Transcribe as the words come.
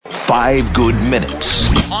5 good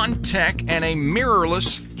minutes. On tech and a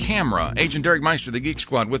mirrorless camera. Agent Derek Meister, the Geek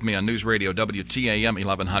Squad, with me on News Radio WTAM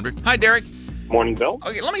 1100. Hi, Derek. Morning, Bill.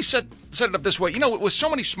 Okay, let me set it up this way. You know, with so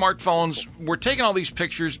many smartphones, we're taking all these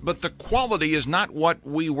pictures, but the quality is not what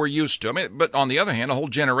we were used to. I mean, but on the other hand, a whole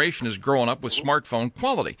generation is growing up with smartphone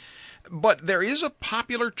quality. But there is a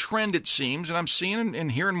popular trend, it seems, and I'm seeing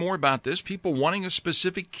and hearing more about this, people wanting a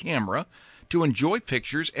specific camera to enjoy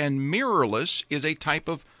pictures, and mirrorless is a type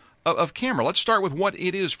of camera. Let's start with what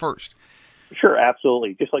it is first. Sure,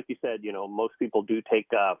 absolutely. Just like you said, you know, most people do take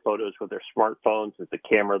photos with their smartphones. It's a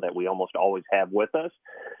camera that we almost always have with us.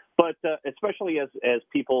 But especially as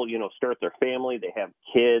people, you know, start their family, they have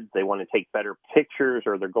kids, they want to take better pictures,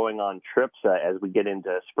 or they're going on trips as we get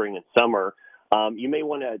into spring and summer, you may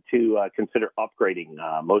want to consider upgrading.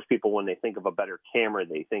 Most people, when they think of a better camera,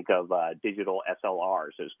 they think of digital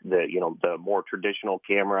SLRs as the more traditional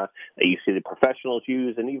camera that you see the professionals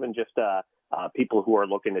use, and even just people who are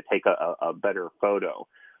looking to take a better photo.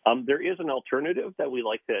 There is an alternative that we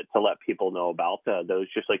like to let people know about. Those,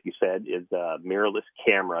 just like you said, is mirrorless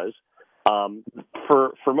cameras.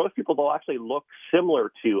 For most people, they'll actually look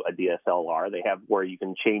similar to a DSLR. They have where you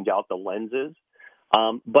can change out the lenses.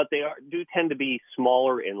 But they do tend to be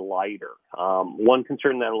smaller and lighter. One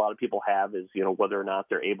concern that a lot of people have is, you know, whether or not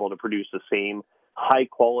they're able to produce the same high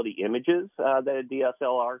quality images that a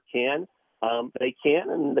DSLR can. They can,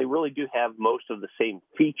 and they really do have most of the same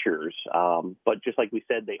features. But just like we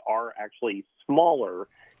said, they are actually smaller,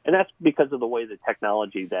 and that's because of the way the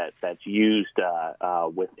technology that's used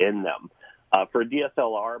within them. For a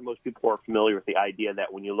DSLR, most people are familiar with the idea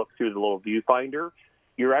that when you look through the little viewfinder,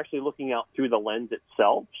 you're actually looking out through the lens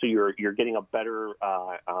itself, so you're getting a better,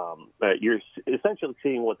 you're essentially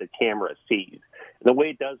seeing what the camera sees. And the way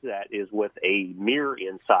it does that is with a mirror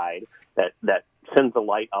inside that sends the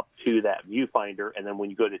light up to that viewfinder, and then when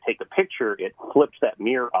you go to take a picture, it flips that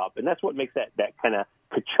mirror up, and that's what makes that kind of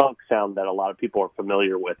ka-chunk sound that a lot of people are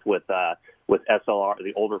familiar with SLR,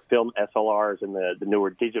 the older film SLRs and the newer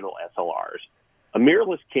digital SLRs. A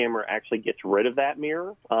mirrorless camera actually gets rid of that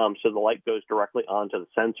mirror, so the light goes directly onto the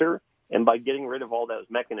sensor, and by getting rid of all those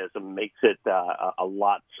mechanisms, makes it a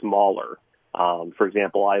lot smaller. For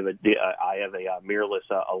example, I have a mirrorless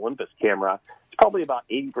Olympus camera. It's probably about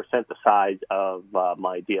 80% the size of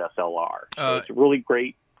my DSLR. So it's really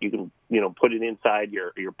great. You can, put it inside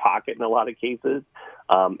your pocket in a lot of cases.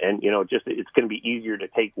 And, it's going to be easier to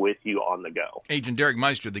take with you on the go. Agent Derek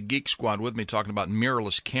Meister, the Geek Squad, with me talking about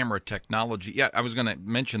mirrorless camera technology. Yeah, I was going to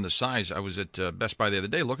mention the size. I was at Best Buy the other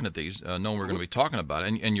day looking at these, knowing we're going to be talking about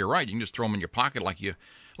it. And you're right. You can just throw them in your pocket like you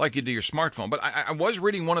do your smartphone. But I was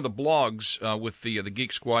reading one of the blogs with the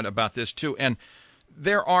Geek Squad about this, too. And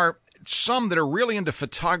there are some that are really into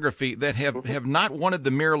photography that have not wanted the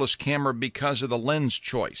mirrorless camera because of the lens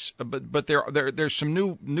choice. But there's some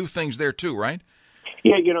new things there, too, right?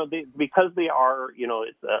 Yeah, because they are,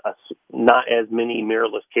 it's not as many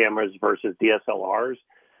mirrorless cameras versus DSLRs.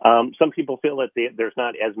 Some people feel that there's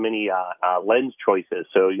not as many lens choices.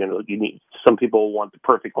 So, some people want the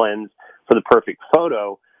perfect lens for the perfect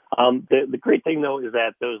photo. The great thing, though, is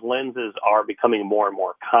that those lenses are becoming more and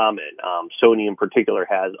more common. Sony, in particular,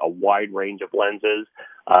 has a wide range of lenses.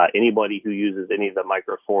 Anybody who uses any of the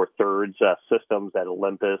Micro Four Thirds systems that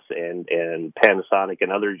Olympus and Panasonic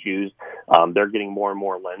and others use, they're getting more and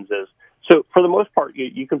more lenses. So, for the most part,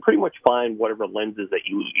 you can pretty much find whatever lenses that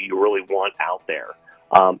you really want out there.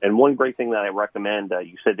 And one great thing that I recommend,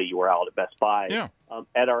 you said that you were out at Best Buy. Yeah.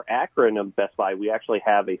 At our Akron of Best Buy, we actually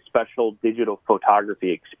have a special digital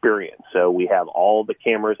photography experience. So we have all the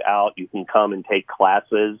cameras out. You can come and take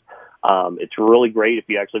classes. It's really great. If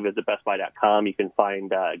you actually visit BestBuy.com, you can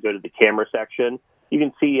go to the camera section. You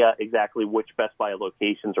can see exactly which Best Buy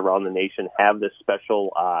locations around the nation have this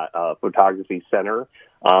special photography center.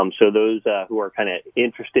 So those who are kind of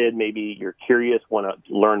interested, maybe you're curious, want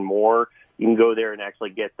to learn more, you can go there and actually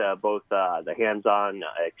get both the hands-on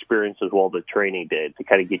experience as well as the training to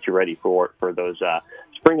kind of get you ready for those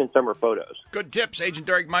spring and summer photos. Good tips. Agent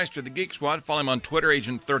Derek Meister, the Geek Squad. Follow him on Twitter,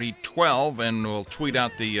 Agent3012, and we'll tweet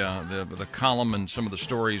out the column and some of the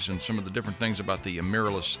stories and some of the different things about the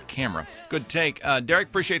mirrorless camera. Good take. Derek,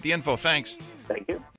 appreciate the info. Thanks. Thank you.